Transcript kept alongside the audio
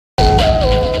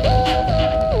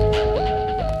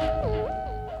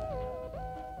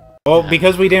Well,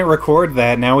 because we didn't record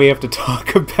that, now we have to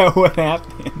talk about what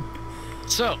happened.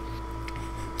 So,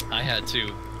 I had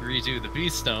to redo the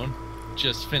Beast Stone.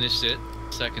 Just finished it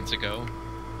seconds ago.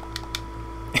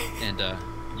 And,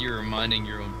 you were minding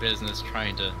your own business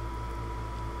trying to...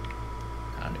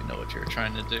 I don't even know what you were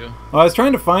trying to do. Well, I was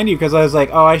trying to find you because I was like,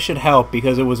 oh, I should help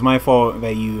because it was my fault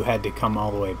that you had to come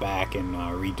all the way back and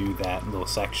redo that little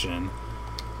section.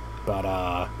 But,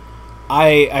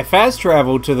 I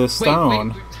fast-traveled to the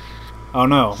stone. Wait. Oh,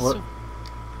 no.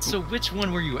 So which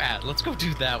one were you at? Let's go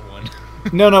do that one.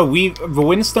 No, the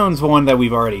Windstone's one that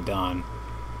we've already done.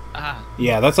 Ah.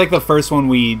 Yeah, that's like the first one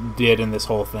we did in this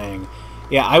whole thing.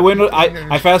 Yeah,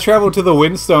 I fast traveled to the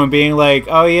Windstone being like,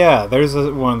 oh yeah, there's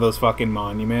one of those fucking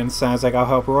monuments. And I was like, I'll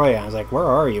help Roy. And I was like, where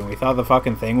are you? And we thought the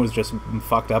fucking thing was just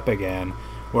fucked up again.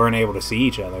 We weren't able to see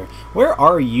each other. Where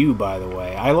are you, by the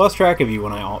way? I lost track of you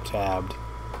when I alt-tabbed.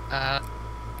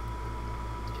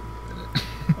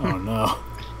 Oh no.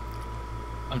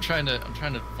 I'm trying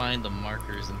to find the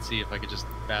markers and see if I could just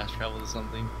fast travel to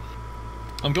something.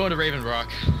 I'm going to Raven Rock.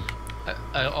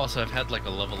 I also have had like a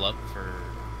level up for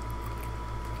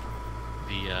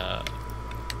the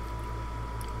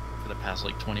past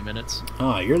like 20 minutes.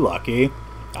 Oh, you're lucky.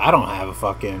 I don't have a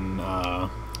fucking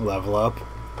level up.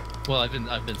 Well, I've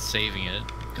been saving it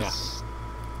because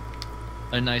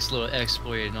a nice little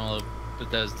exploit in all of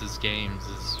Bethesda's games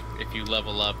is if you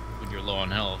level up when you're low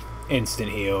on health.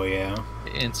 Instant heal, yeah.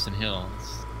 Instant heal.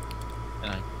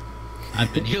 And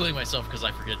I've been healing myself because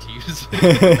I forget to use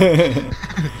it.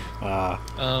 Are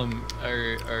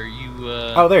you?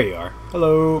 Oh, there you are.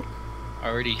 Hello.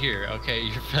 Already here. Okay,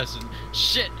 you're pressing.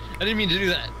 Shit! I didn't mean to do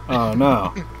that. Oh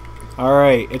no. All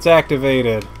right, it's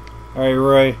activated. All right,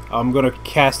 Roy. I'm gonna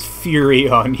cast Fury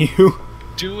on you.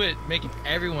 Do it. Make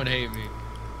everyone hate me.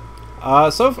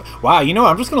 Wow, you know what?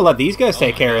 I'm just gonna let these guys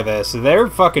take care of this. They're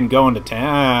fucking going to town.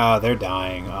 Ah, they're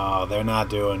dying. Oh, they're not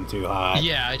doing too hot.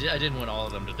 Yeah, I didn't want all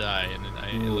of them to die, and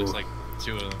it looks like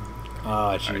 2 of them.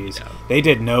 Oh, jeez. They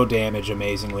did no damage,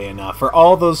 amazingly enough, for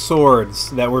all those swords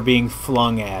that were being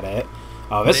flung at it.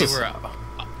 Oh, they were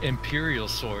Imperial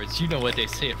swords. You know what they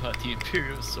say about the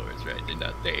Imperial swords, right? They're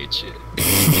not they shit.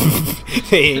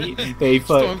 they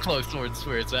Stormcloak swords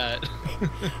where it's at.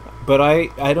 But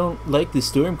I don't like the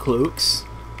Stormcloaks.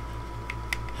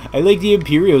 I like the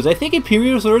Imperials. I think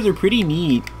Imperial swords are pretty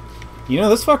neat. You know,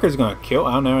 this fucker's gonna kill...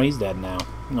 Oh, no, he's dead now.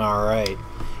 Alright.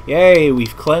 Yay,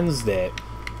 we've cleansed it.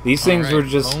 These things were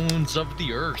just... Bones of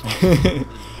the earth.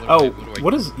 What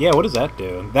does that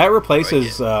do? That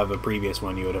replaces the previous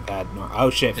one you would have had. Oh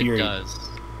shit, Fury. It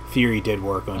does. Fury did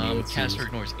work on you. Caster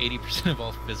ignores 80% of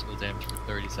all physical damage for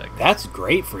 30 seconds. That's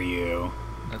great for you.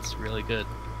 That's really good.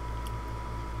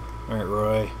 Alright,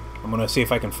 Roy. I'm gonna see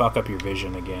if I can fuck up your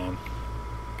vision again.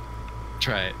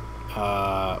 Try it.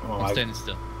 Well, I'm standing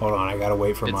still. Hold on, I gotta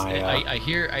wait for my... I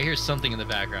hear something in the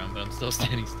background, but I'm still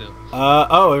standing still.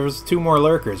 Oh, there's 2 more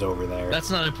lurkers over there.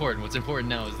 That's not important. What's important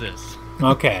now is this.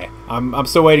 Okay. I'm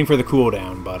still waiting for the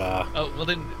cooldown, but Oh, well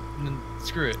then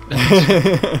screw it.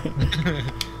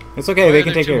 It's okay, they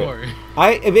can take care of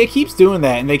it. It keeps doing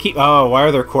that, and they keep... Oh, why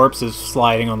are their corpses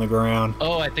sliding on the ground?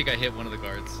 Oh, I think I hit one of the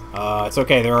guards. It's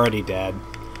okay, they're already dead.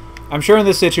 I'm sure in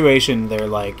this situation, they're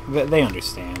like... They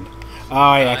understand. Oh,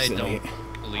 I accidentally...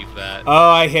 don't believe that. Oh,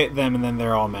 I hit them, and then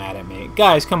they're all mad at me.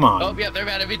 Guys, come on. Oh, yeah, they're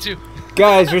mad at me, too.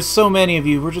 Guys, there's so many of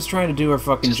you. We're just trying to do our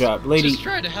fucking job. Lady... Just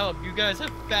trying to help. You guys have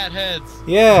fat heads.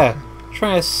 Yeah.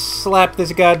 Trying to slap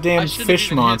this goddamn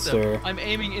fish monster. I'm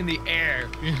aiming in the air.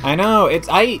 I know.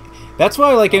 That's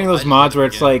why I like getting those mods where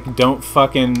it's like, don't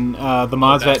fucking... the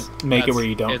mods that make it where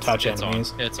you don't touch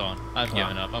enemies. It's on. I've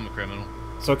given up. I'm a criminal.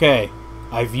 It's okay.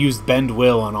 I've used Bend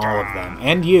Will on all of them.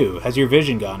 And you. Has your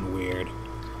vision gotten weird?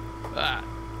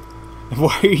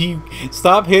 Why are you...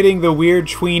 Stop hitting the weird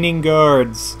tweening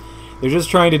guards. They're just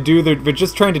trying to do their... They're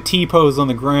just trying to T-pose on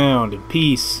the ground in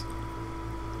peace.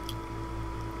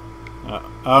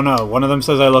 Oh no, one of them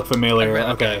says I look familiar. I'd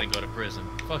rather okay. die than go to prison.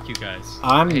 Fuck you guys.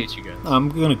 I hate you guys. I'm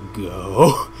gonna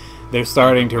go. They're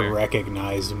starting to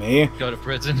recognize me. Go to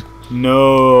prison?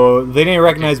 No, they didn't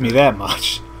recognize me that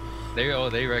much. They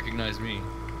recognize me.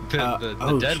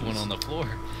 The dead one on the floor.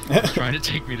 Trying to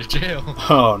take me to jail.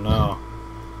 Oh no.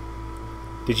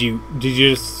 Did you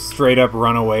just straight up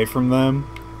run away from them?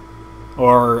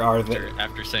 Or are they...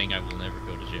 After saying I will never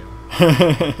go to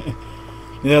jail.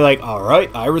 They're like, alright,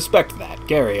 I respect that.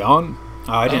 Carry on.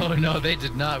 Oh no, they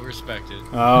did not respect it.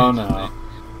 Oh no.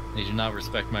 They do not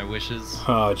respect my wishes.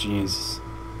 Oh jeez.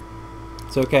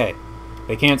 It's okay.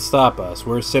 They can't stop us.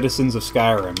 We're citizens of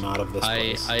Skyrim, not of this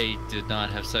place. I did not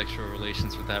have sexual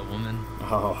relations with that woman.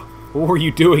 Oh. What were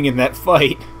you doing in that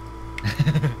fight?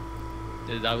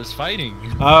 I was fighting.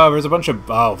 There's a bunch of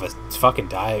the fucking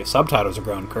subtitles are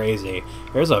going crazy.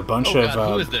 There's a bunch of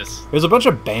God, who is this? There's a bunch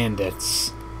of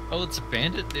bandits. Oh, it's a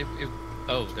bandit.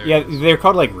 They're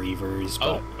called like reavers.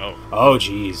 But... Oh,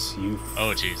 jeez, you.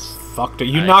 Oh, jeez. Fucked her.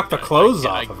 You knocked the clothes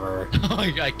off of her.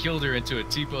 I killed her into a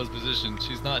T-pose position.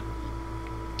 She's not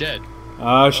dead.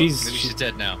 Maybe she's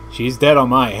dead now. She's dead on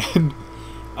my end.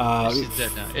 She's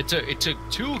dead now. It took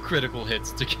 2 critical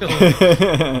hits to kill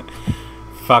her.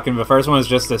 Fucking, the first one was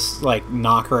just to like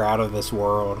knock her out of this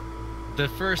world. The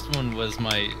first one was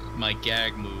my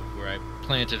gag move where I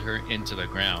planted her into the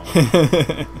ground.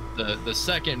 The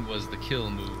second was the kill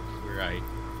move where I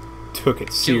took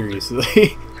it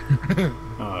seriously.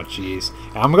 Oh jeez,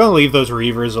 I'm gonna leave those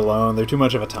reavers alone. They're too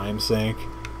much of a time sink.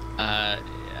 Yeah,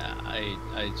 I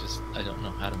don't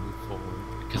know how to move forward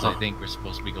because I think we're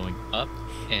supposed to be going up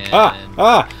and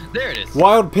there it is.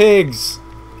 Wild pigs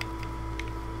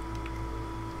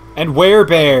and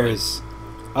werebears.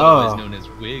 Otherwise known as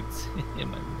wigs.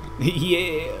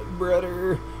 Yeah,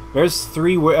 brother. There's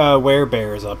 3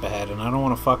 werebears up ahead, and I don't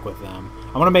want to fuck with them.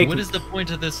 I want to make. What is the point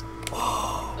of this?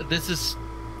 This is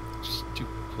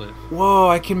stupid cliff. Whoa!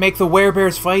 I can make the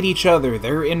werebears fight each other.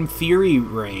 They're in fury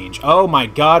range. Oh my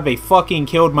god! They fucking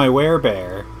killed my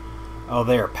werebear. Oh,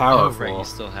 they are powerful. Oh right, you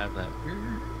still have that.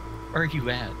 Where are you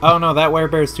at? Oh no, that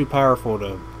werebear is too powerful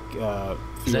to.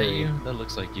 Is that you? That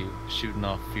looks like you shooting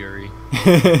off fury.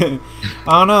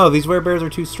 Oh no, these werebears are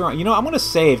too strong. You know, I'm gonna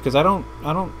save because I don't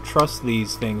trust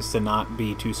these things to not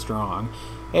be too strong.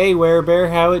 Hey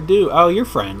werebear, how it do? Oh, you're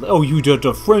friendly. Oh, you just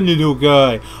a friendly little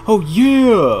guy. Oh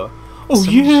yeah. Oh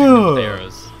yeah.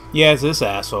 Yeah, it's this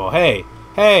asshole. Hey,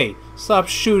 stop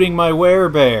shooting my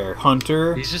werebear,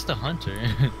 hunter. He's just a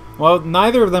hunter. Well,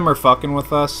 neither of them are fucking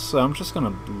with us, so I'm just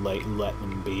gonna let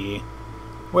them be.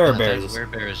 Werebears.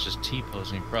 Werebear is just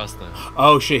T-posing across the...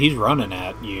 Oh shit, he's running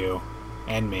at you.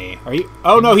 And me. Are you...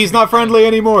 Oh no, he's not friendly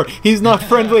anymore! He's not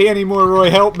friendly anymore, Roy,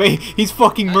 help me! He's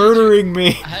fucking murdering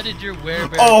me! How did your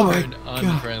werebear turn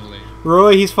unfriendly?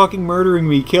 Roy, he's fucking murdering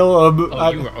me, kill him!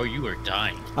 You are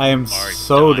dying. I am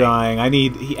so dying. I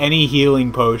need any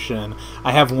healing potion.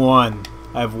 I have one.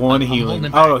 I have one healing...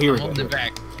 Oh, here we go.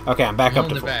 Okay, I'm back up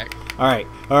to full. Alright.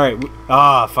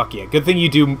 Ah, fuck yeah. Good thing you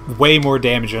do way more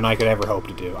damage than I could ever hope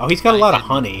to do. Oh, he's got a lot of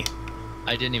honey.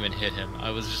 I didn't even hit him. I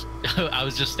was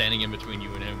just standing in between you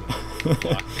and him.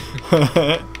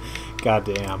 God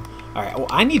damn. Alright, well,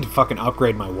 I need to fucking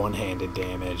upgrade my one-handed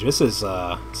damage. This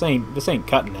ain't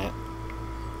cutting it.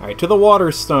 Alright, to the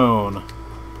water stone.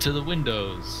 To the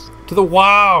windows. To the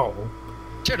wow.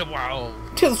 To the wow.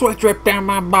 Till the sweat drip down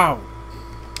my bow.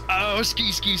 Oh,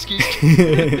 ski.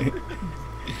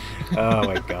 Oh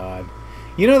my god.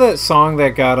 You know that song that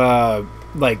got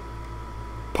like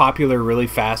popular really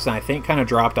fast and I think kind of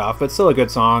dropped off, but still a good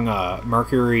song,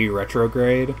 Mercury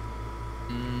Retrograde?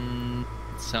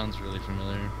 Sounds really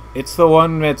familiar. It's the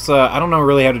one that's I don't know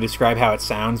really how to describe how it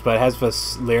sounds, but it has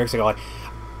this lyrics that go like,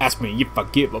 ask me if I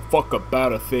give a fuck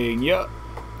about a thing, yeah.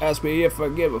 Ask me if I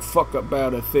give a fuck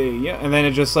about a thing, yeah. And then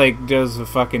it just like does a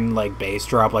fucking like bass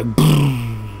drop like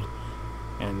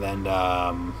and then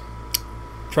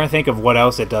trying to think of what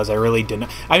else it does. I really didn't.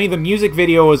 I mean, the music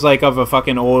video was like of a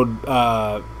fucking old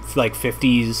like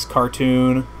 50s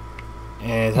cartoon,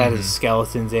 and it had a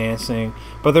skeleton dancing.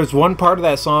 But there's one part of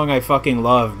that song I fucking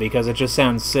love because it just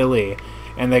sounds silly,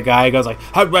 and the guy goes like,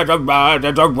 and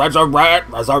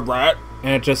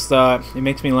it just it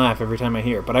makes me laugh every time I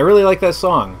hear it. But I really like that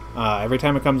song. Every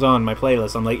time it comes on my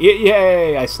playlist, I'm like,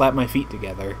 yay! I slap my feet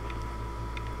together.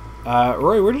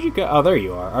 Roy, where did you go? Oh, there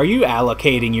you are. Are you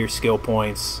allocating your skill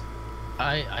points?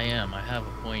 I am. I have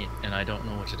a point, and I don't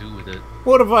know what to do with it.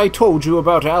 What have I told you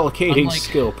about allocating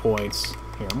skill points?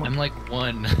 Here, I'm like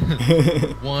one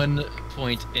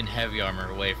point in heavy armor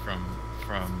away from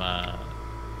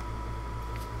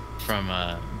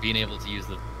being able to use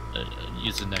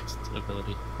the next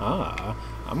ability.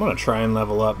 I'm gonna try and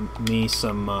level up me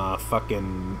some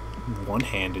fucking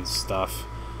one-handed stuff.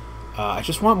 I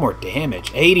just want more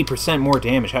damage. 80% more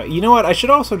damage. You know what? I should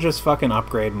also just fucking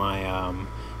upgrade my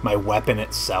my weapon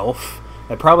itself.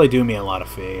 That'd probably do me a lot of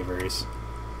favors.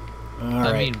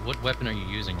 I mean, what weapon are you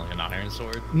using? Like an iron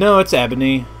sword? No, it's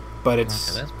ebony, but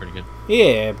it's... Okay, that's pretty good.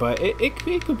 Yeah, but it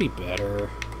could be better.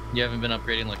 You haven't been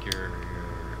upgrading like your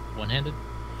one-handed?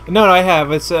 No, I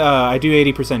have. It's I do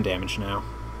 80% damage now.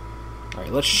 All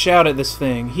right, let's shout at this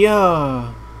thing.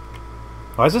 Yeah.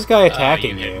 Why is this guy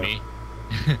attacking you? Hit me.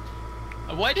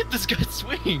 Why did this guy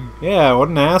swing? Yeah, what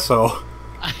an asshole.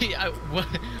 I'm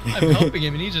helping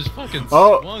him and he just fucking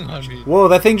swung on me. Whoa,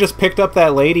 that thing just picked up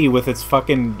that lady with its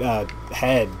fucking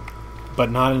head,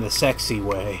 but not in a sexy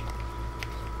way.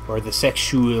 Or the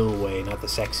sexual way, not the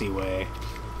sexy way.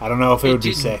 I don't know if it would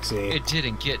be sexy. It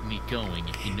didn't get me going,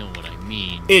 if you know what I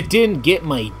mean. It didn't get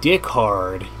my dick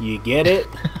hard. You get it?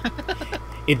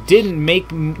 It didn't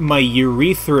make my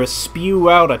urethra spew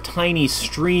out a tiny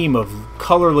stream of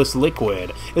colorless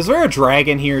liquid. Is there a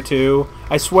dragon here, too?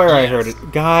 I swear I heard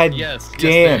it. God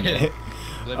damn it.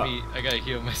 I gotta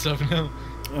heal myself now.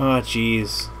 Oh,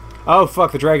 jeez. Oh,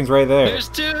 fuck, the dragon's right there. There's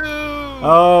two!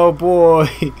 Oh, boy.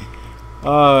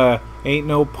 Ain't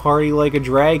no party like a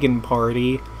dragon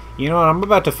party. You know what, I'm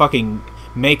about to fucking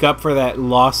make up for that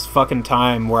lost fucking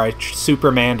time where I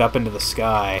Supermaned up into the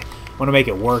sky. I want to make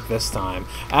it work this time.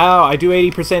 Ow, I do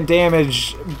 80%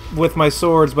 damage with my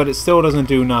swords, but it still doesn't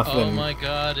do nothing. Oh my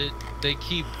god, they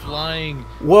keep flying.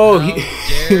 Whoa, how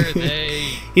dare they?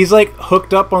 He's like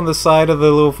hooked up on the side of the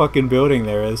little fucking building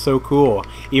there. It's so cool.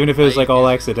 Even if it was like all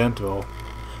accidental.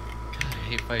 God, I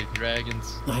hate fighting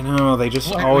dragons. I know, they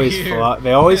just always fly.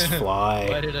 They always fly.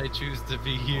 Why did I choose to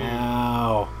be here?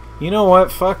 Ow. You know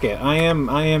what? Fuck it. I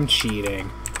am cheating.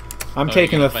 I'm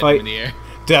taking the fight. In the air.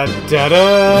 Da, da, da, da,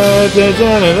 da,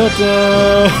 da, da,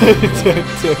 da.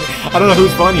 I don't know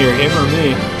who's funnier, him or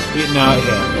me. No,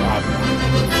 him.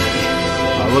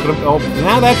 Look at him. Oh,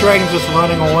 now that dragon's just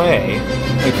running away.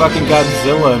 Like fucking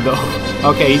Godzilla. And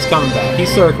okay, he's coming back.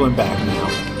 He's circling back now.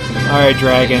 Alright,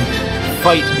 dragon.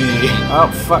 Fight me.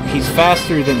 Oh, fuck. He's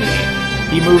faster than me.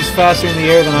 He moves faster in the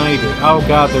air than I do. Oh,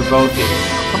 God, they're both here.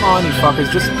 Come on, you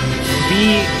fuckers. Just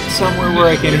be somewhere where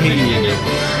I can hit you.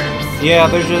 Yeah,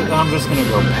 I'm just gonna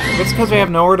go back. It's because we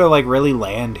have nowhere to, like, really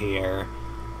land here.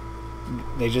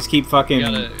 They just keep fucking...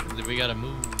 We gotta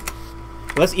move.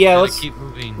 Let's keep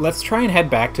moving. Let's try and head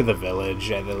back to the village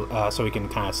so we can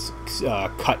kind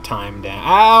of cut time down.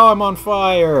 Ow, I'm on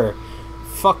fire!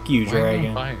 Fuck you,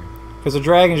 dragon. Why am I on fire? Because the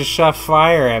dragon just shot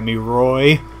fire at me,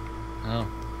 Roy. Oh,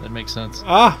 that makes sense.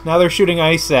 Ah, now they're shooting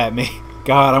ice at me.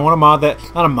 God, I want to mod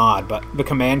that... Not a mod, but the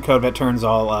command code that turns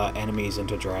all enemies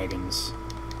into dragons.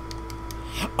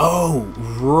 Oh,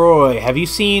 Roy, have you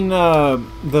seen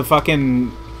the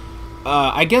fucking...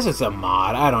 I guess it's a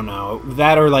mod, I don't know.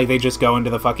 That or, like, they just go into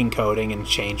the fucking coding and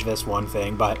change this one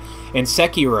thing. But in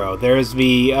Sekiro, there's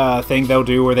the thing they'll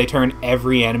do where they turn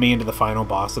every enemy into the final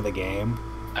boss of the game.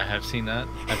 I have seen that.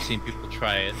 I've seen people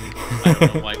try it. I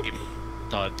don't know why people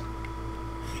thought...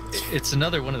 It's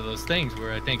another one of those things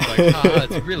where I think, like,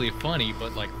 it's really funny,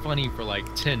 but, like, funny for,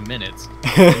 like, 10 minutes.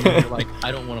 And then you're like,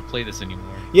 I don't want to play this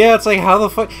anymore. Yeah, it's like, how the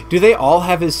fuck... Do they all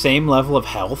have his same level of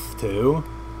health, too?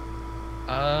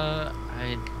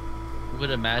 I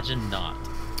would imagine not.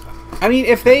 I mean,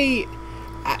 if they...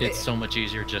 It's so much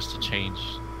easier just to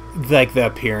change... Like, the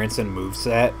appearance and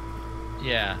moveset?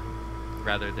 Yeah.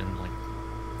 Rather than, like...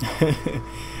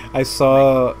 I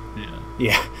saw...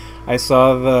 Yeah. I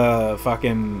saw the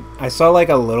fucking... I saw, like,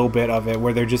 a little bit of it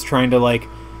where they're just trying to, like,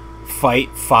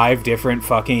 fight 5 different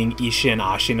fucking Ishin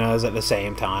Ashinas at the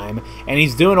same time. And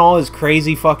he's doing all his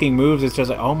crazy fucking moves. It's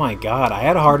just like, oh my god, I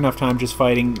had a hard enough time just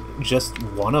fighting just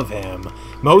one of him.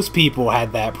 Most people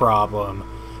had that problem.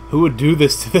 Who would do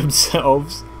this to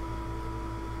themselves?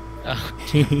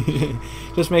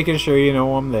 Just making sure you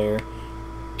know I'm there.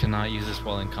 Cannot use this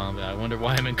while in combat. I wonder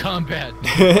why I'm in combat.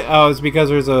 Oh, it's because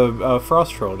there's a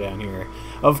frost troll down here.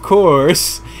 Of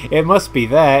course, it must be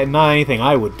that, and not anything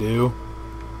I would do.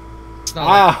 It's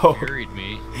not like you buried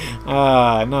me.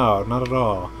 No, not at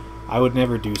all. I would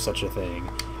never do such a thing.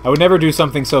 I would never do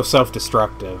something so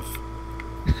self-destructive.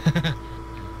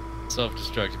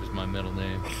 Self-destructive is my middle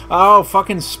name. Oh,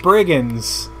 fucking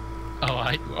Spriggans.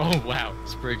 Oh wow,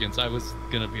 Spriggans. I was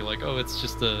gonna be like, oh, it's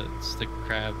just a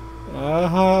crab.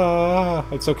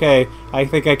 It's okay. I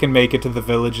think I can make it to the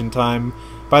village in time.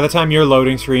 By the time your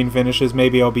loading screen finishes,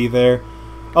 maybe I'll be there.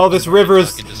 Oh, this river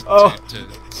is... Oh! To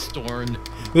Storn.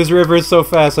 This river is so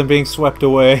fast, I'm being swept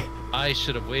away. I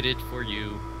should have waited for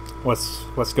you.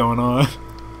 What's going on?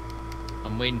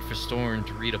 I'm waiting for Storn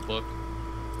to read a book.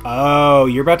 Oh,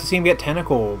 you're about to see him get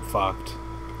tentacle fucked.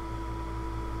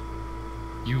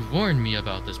 You warned me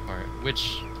about this part.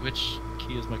 Which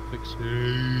key is my quick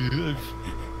save?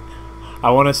 I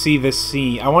want to see this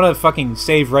scene. I want to fucking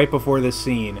save right before this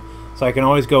scene, so I can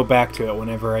always go back to it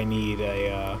whenever I need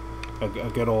a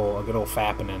good old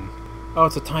fappening. Oh,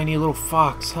 it's a tiny little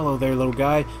fox. Hello there, little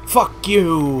guy. Fuck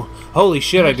you! Holy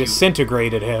shit! I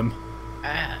disintegrated him.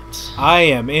 I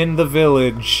am in the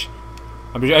village.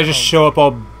 I just show up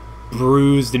all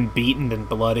bruised and beaten and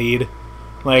bloodied,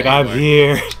 like I'm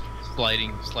here.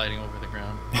 Sliding over the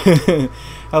ground.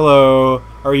 Hello.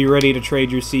 Are you ready to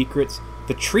trade your secrets?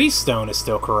 The tree stone is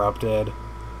still corrupted.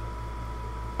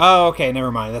 Oh, okay,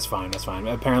 never mind. That's fine. That's fine.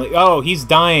 Apparently, oh, he's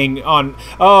dying on.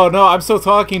 Oh no, I'm still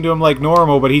talking to him like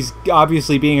normal, but he's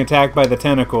obviously being attacked by the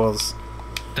tentacles.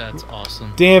 That's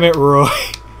awesome. Damn it, Roy.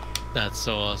 That's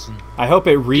so awesome. I hope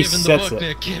it resets Give him the book, it.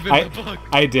 Nick. Give him the book.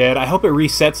 I did. I hope it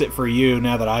resets it for you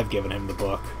now that I've given him the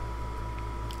book.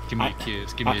 Give me a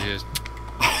kiss. Give me a kiss.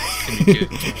 Give me a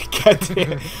kiss. God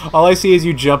damn it. All I see is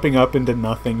you jumping up into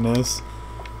nothingness.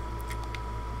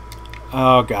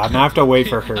 Oh god, now I have to wait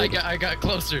for her. I got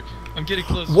closer. I'm getting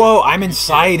closer. Whoa, I'm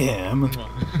inside him.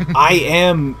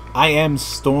 I am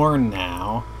Storn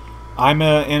now. Why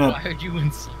are you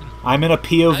inside? I'm in a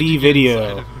POV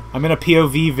video. I'm in a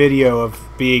POV video of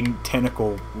being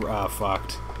tentacle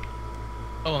fucked.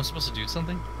 Oh, I'm supposed to do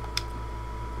something?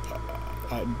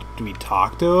 Do we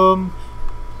talk to him?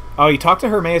 Oh, you talk to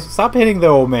her, man. Stop hitting the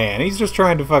old man. He's just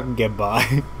trying to fucking get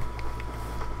by.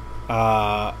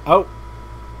 Oh.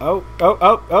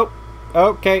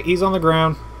 Okay, he's on the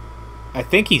ground. I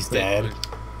think he's dead. Wait.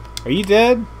 Are you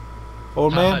dead,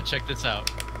 old man? Check this out.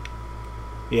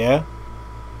 Yeah?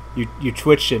 You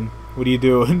twitching. What are you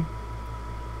doing?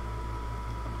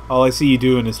 All I see you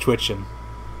doing is twitching.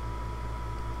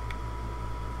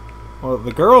 Well,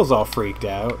 the girl's all freaked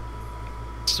out.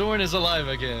 Storn is alive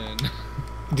again.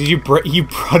 Did you brought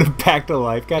him back to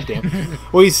life? Goddamn.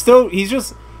 Well, he's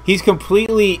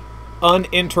completely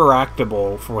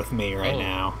uninteractable with me right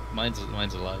now. Mine's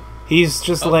alive. He's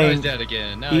just laying. Now he's dead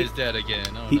again. Now he's dead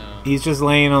again. Oh no. He's just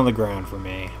laying on the ground for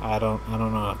me. I don't know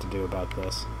what to do about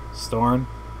this. Storn,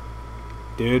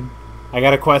 dude, I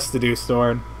got a quest to do.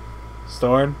 Storn.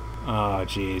 Oh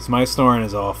jeez, my Storn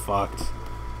is all fucked.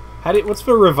 What's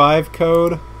the revive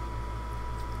code?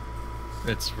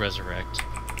 It's resurrect.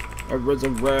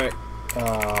 Resurrect.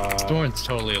 Storn's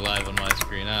totally alive on my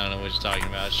screen. I don't know what you're talking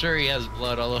about. Sure, he has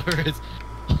blood all over his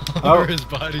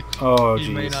body. Oh, he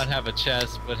geez. may not have a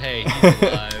chest, but hey, he's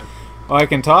alive. Oh, I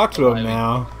can talk to him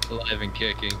now. Alive and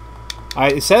kicking.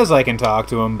 It says I can talk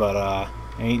to him, but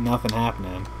ain't nothing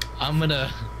happening. I'm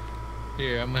gonna.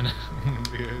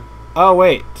 Oh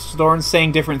wait, Storn's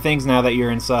saying different things now that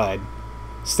you're inside.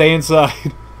 Stay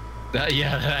inside.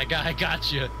 Yeah, I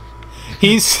got you.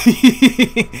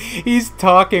 He's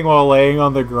talking while laying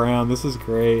on the ground. This is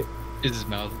great. Is his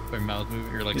mouth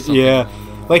moving or like something? Yeah,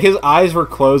 like his eyes were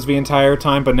closed the entire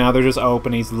time, but now they're just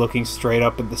open. He's looking straight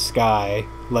up at the sky,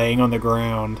 laying on the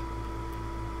ground.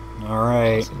 All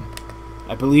right, awesome.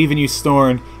 I believe in you,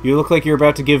 Storn. You look like you're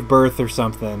about to give birth or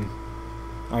something.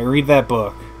 I read that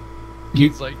book.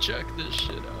 He's like, check this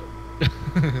shit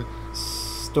out.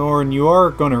 Storn, you are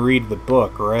gonna read the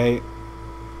book, right?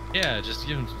 Yeah, just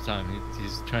give him some time.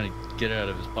 He's trying to get it out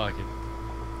of his pocket.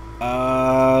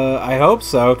 I hope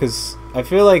so, because I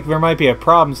feel like there might be a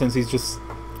problem since he's just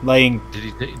laying...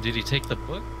 Did he take the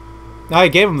book? No, I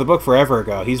gave him the book forever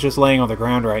ago. He's just laying on the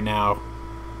ground right now.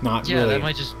 Not really. Yeah,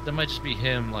 that might just be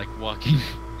him, like, walking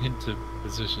into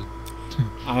position.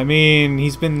 I mean,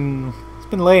 he's been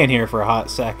laying here for a hot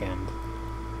second.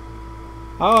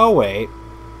 Oh, wait.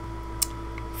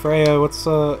 Freya,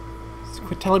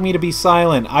 quit telling me to be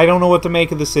silent. I don't know what to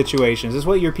make of the situation. Is this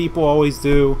what your people always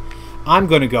do? I'm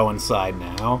gonna go inside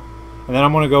now. And then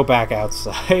I'm gonna go back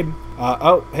outside.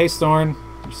 Oh, hey Storn.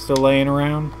 You still laying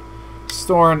around?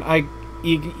 Storn,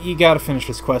 you gotta finish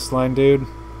this quest line, dude.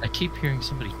 I keep hearing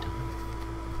somebody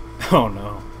die. Oh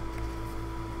no.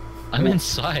 I'm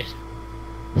inside.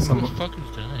 Someone fucking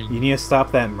dying. You need to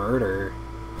stop that murder.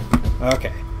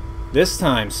 Okay. This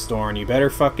time, Storn, you better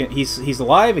fucking... He's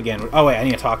alive again. Oh, wait, I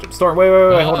need to talk to him. Storn, wait,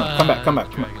 hold on. Come back.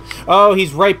 Oh,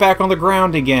 he's right back on the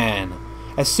ground again.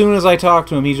 As soon as I talk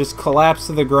to him, he just collapsed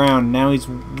to the ground. Now he's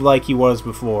like he was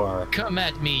before. Come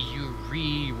at me,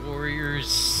 you warriors.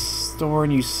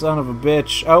 Storn, you son of a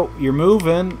bitch. Oh, you're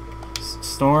moving.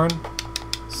 Storn,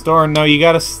 no, you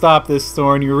gotta stop this,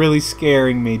 Storn. You're really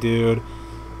scaring me, dude.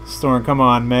 Storn, come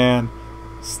on, man.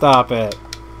 Stop it.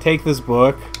 Take this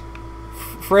book.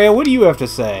 Freya, what do you have to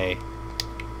say?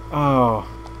 Oh.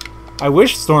 I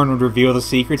wish Storn would reveal the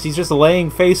secrets. He's just laying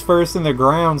face first in the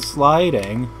ground,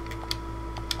 sliding.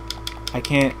 I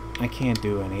can't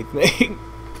do anything.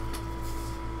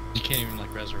 You can't even,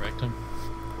 like, resurrect him?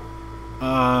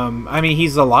 I mean,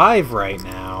 he's alive right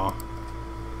now.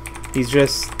 He's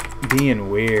just being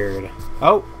weird.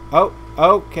 Oh,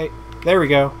 okay. There we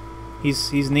go.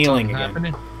 He's kneeling again.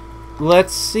 Happening?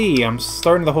 Let's see. I'm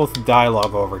starting the whole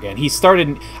dialogue over again.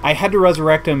 I had to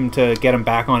resurrect him to get him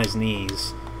back on his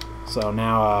knees. So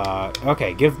now,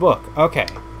 okay, give book. Okay.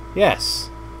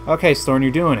 Yes. Okay, Storn, you're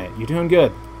doing it. You're doing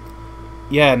good.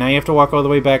 Yeah, now you have to walk all the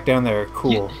way back down there.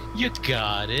 Cool. You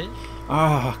got it.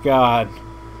 Ah, God.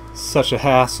 Such a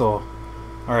hassle.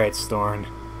 Alright, Storn.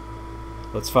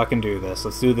 Let's fucking do this.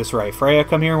 Let's do this right. Freya,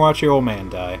 come here and watch your old man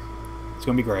die. It's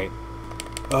gonna be great.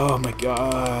 Oh my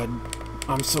god.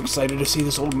 I'm so excited to see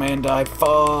this old man die.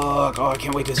 Fuck. Oh, I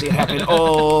can't wait to see it happen.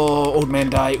 Oh, old man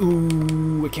die.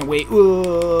 Ooh, I can't wait.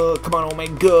 Ooh, come on, old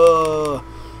man. Go.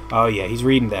 Oh, yeah, he's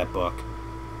reading that book.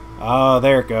 Oh,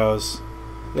 there it goes.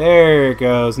 There it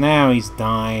goes. Now he's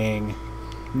dying.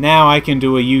 Now I can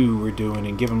do what you were doing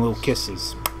and give him little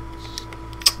kisses.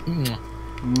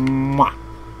 Mwah.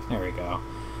 There we go.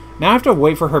 Now I have to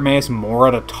wait for Hermaeus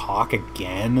Mora to talk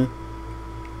again.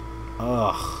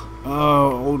 Ugh.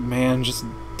 Oh, old man, just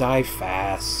die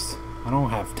fast. I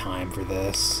don't have time for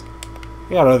this.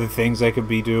 I got other things I could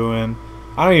be doing.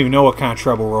 I don't even know what kind of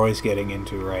trouble Roy's getting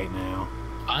into right now.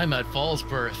 I'm at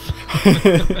Fallsbirth.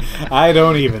 I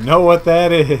don't even know what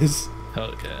that is.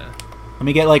 Oh, yeah. Let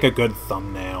me get, like, a good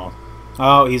thumbnail.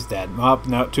 Oh, he's dead. Oh,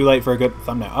 no, too late for a good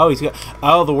thumbnail. Oh, he's got...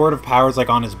 Oh, the Word of Power's, like,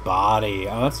 on his body.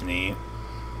 Oh, that's neat.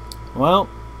 Well,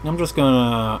 I'm just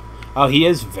gonna... Oh, he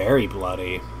is very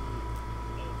bloody.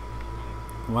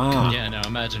 Wow. Yeah, now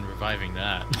imagine reviving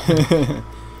that.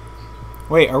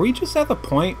 Wait, are we just at the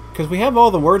point... Because we have all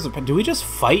the words of... Do we just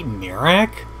fight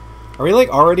Mirak? Are we, like,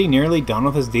 already nearly done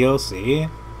with his DLC?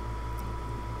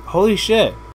 Holy shit.